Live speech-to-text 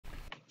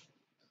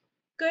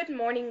Good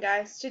morning,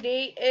 guys.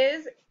 Today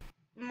is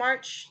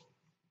March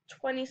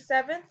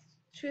 27th,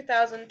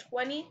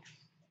 2020,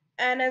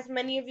 and as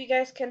many of you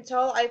guys can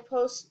tell, I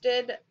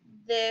posted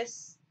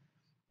this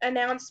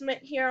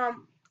announcement here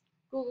on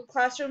Google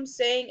Classroom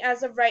saying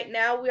as of right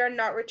now, we are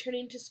not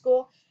returning to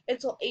school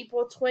until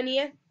April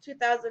 20th,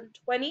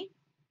 2020.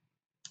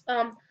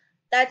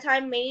 That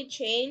time may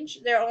change.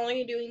 They're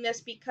only doing this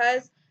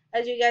because,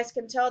 as you guys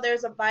can tell,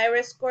 there's a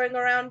virus going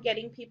around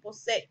getting people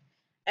sick.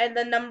 And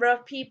the number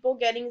of people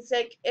getting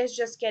sick is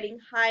just getting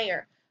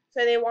higher.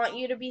 So they want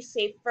you to be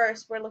safe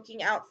first. We're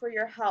looking out for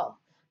your health.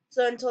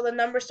 So until the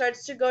number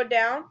starts to go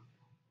down,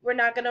 we're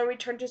not going to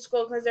return to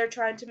school because they're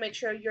trying to make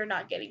sure you're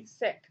not getting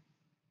sick.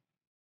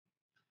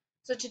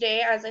 So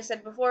today, as I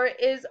said before,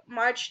 is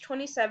March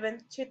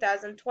 27th,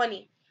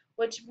 2020,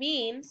 which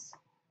means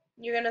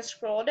you're going to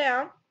scroll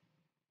down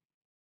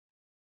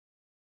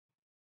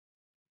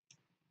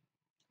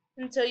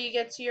until you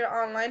get to your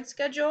online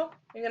schedule.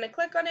 You're going to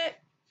click on it.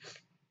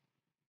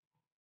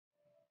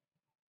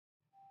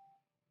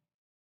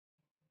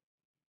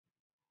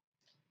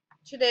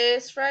 Today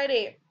is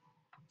Friday.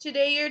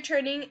 Today you're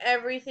turning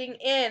everything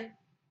in.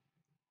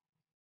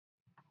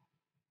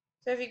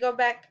 So if you go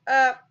back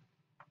up,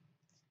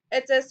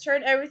 it says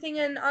turn everything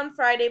in on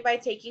Friday by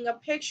taking a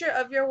picture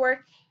of your work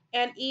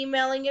and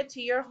emailing it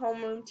to your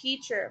homeroom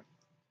teacher.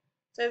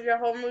 So if your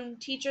homeroom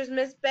teacher is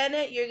Miss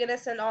Bennett, you're going to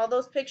send all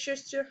those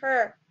pictures to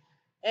her.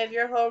 If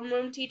your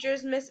homeroom teacher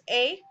is Miss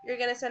A, you're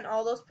going to send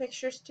all those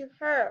pictures to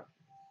her.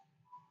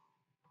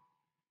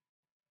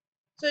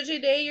 So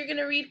today you're going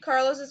to read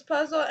Carlos's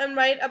puzzle and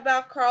write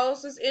about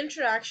Carlos's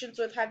interactions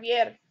with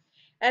Javier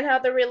and how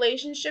the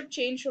relationship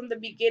changed from the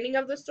beginning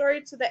of the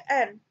story to the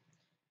end.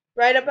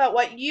 Write about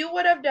what you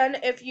would have done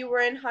if you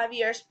were in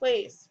Javier's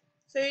place.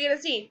 So you're going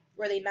to see,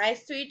 were they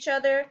nice to each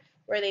other?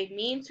 Were they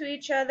mean to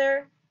each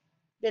other?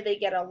 Did they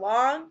get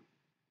along?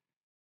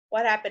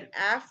 What happened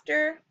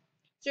after?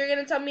 So you're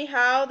going to tell me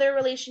how their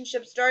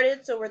relationship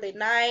started. So were they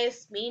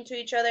nice, mean to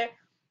each other?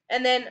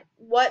 And then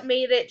what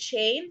made it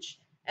change?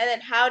 And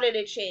then how did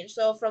it change?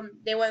 So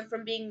they went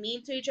from being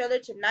mean to each other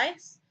to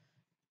nice,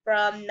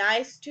 from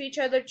nice to each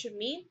other to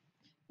mean.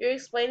 You're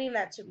explaining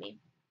that to me.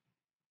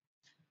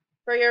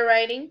 For your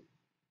writing,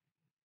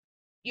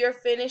 you're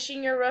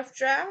finishing your rough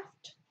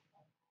draft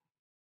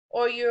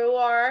or you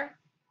are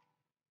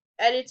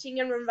editing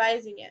and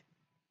revising it.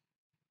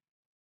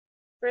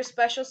 For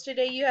specials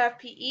today, you have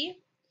PE.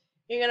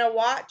 You're going to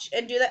watch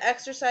and do the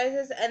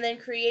exercises and then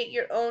create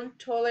your own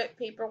toilet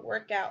paper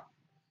workout.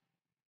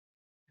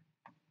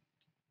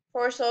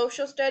 For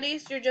social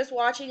studies, you're just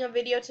watching a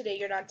video today.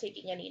 You're not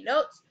taking any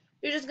notes.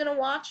 You're just going to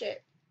watch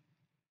it.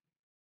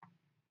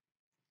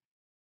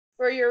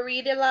 For your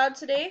read aloud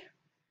today,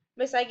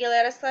 Miss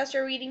Aguilera's class,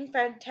 you're reading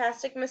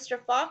Fantastic Mr.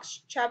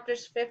 Fox,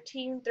 chapters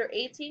 15 through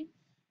 18.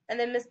 And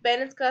then Miss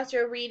Bennett's class,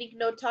 you're reading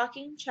No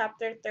Talking,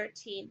 chapter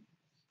 13.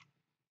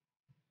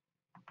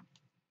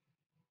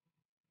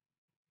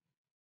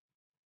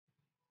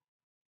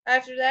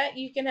 After that,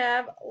 you can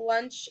have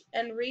lunch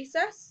and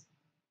recess.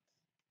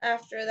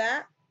 After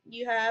that,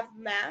 you have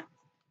math.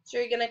 So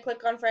you're going to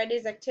click on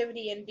Friday's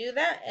activity and do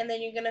that, and then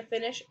you're going to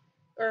finish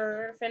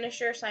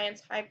your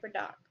science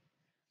hyperdoc.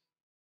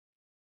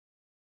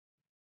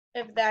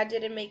 If that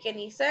didn't make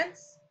any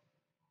sense,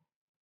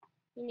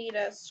 you need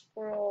to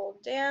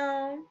scroll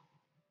down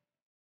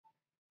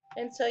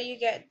until you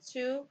get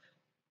to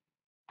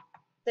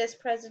this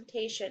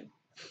presentation.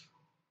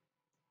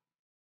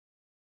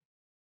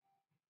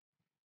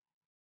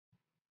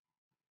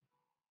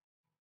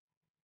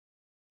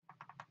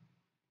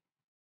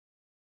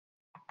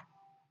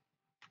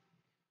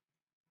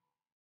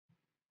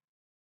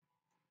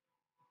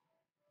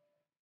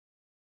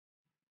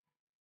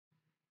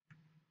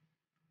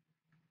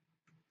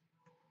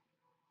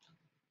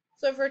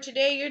 So for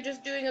today, you're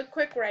just doing a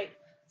quick write.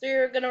 So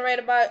you're going to write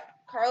about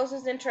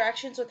Carlos's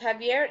interactions with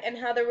Javier and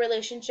how the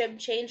relationship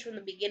changed from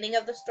the beginning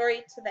of the story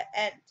to the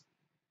end.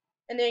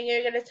 And then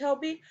you're going to tell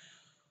me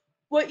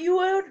what you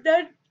would have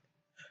done.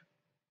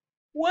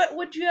 What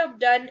would you have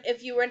done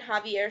if you were in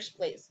Javier's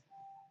place?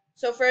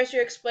 So first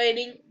you're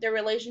explaining the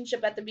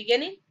relationship at the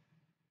beginning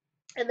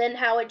and then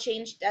how it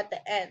changed at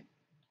the end.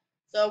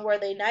 So were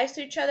they nice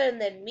to each other and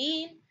then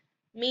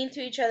mean to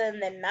each other and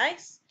then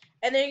nice?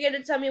 And then you're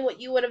going to tell me what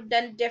you would have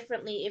done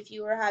differently if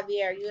you were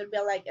Javier. You would be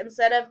like,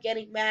 instead of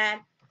getting mad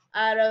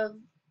out of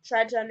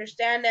trying to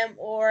understand them,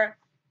 or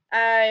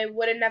I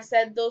wouldn't have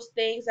said those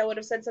things, I would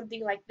have said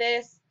something like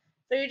this.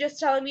 So you're just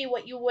telling me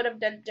what you would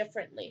have done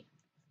differently.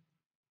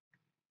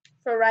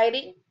 For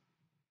writing,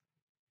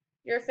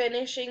 you're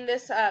finishing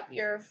this up.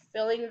 You're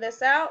filling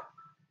this out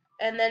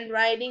and then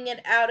writing it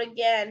out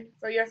again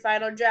for your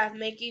final draft,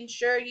 making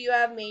sure you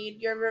have made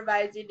your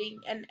revising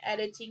and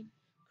editing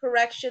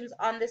corrections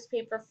on this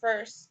paper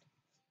first,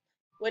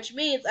 which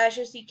means I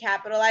should see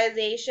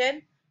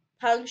capitalization,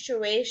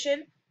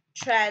 punctuation,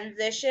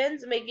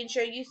 transitions, making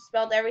sure you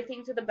spelled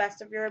everything to the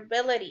best of your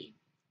ability.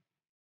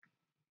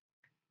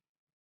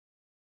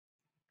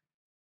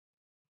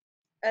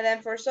 And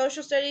then for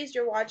social studies,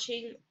 you're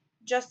watching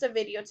just a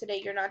video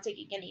today. You're not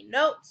taking any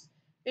notes.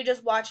 You're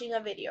just watching a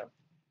video.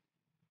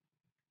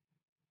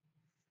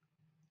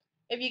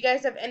 If you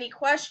guys have any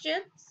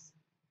questions,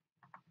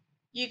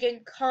 you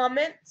can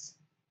comment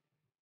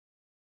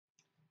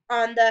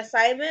on the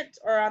assignment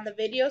or on the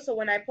video. So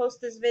when I post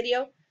this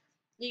video,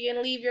 you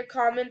can leave your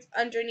comments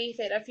underneath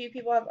it. A few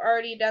people have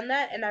already done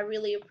that, and I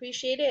really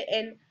appreciate it,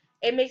 and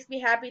it makes me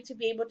happy to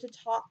be able to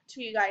talk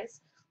to you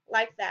guys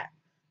like that.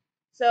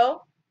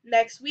 So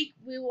next week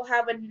we will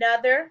have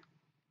another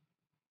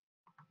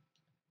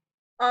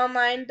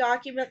online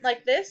document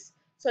like this,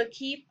 so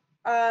keep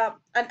an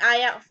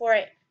eye out for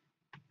it.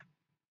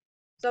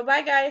 So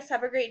bye guys,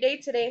 have a great day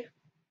today.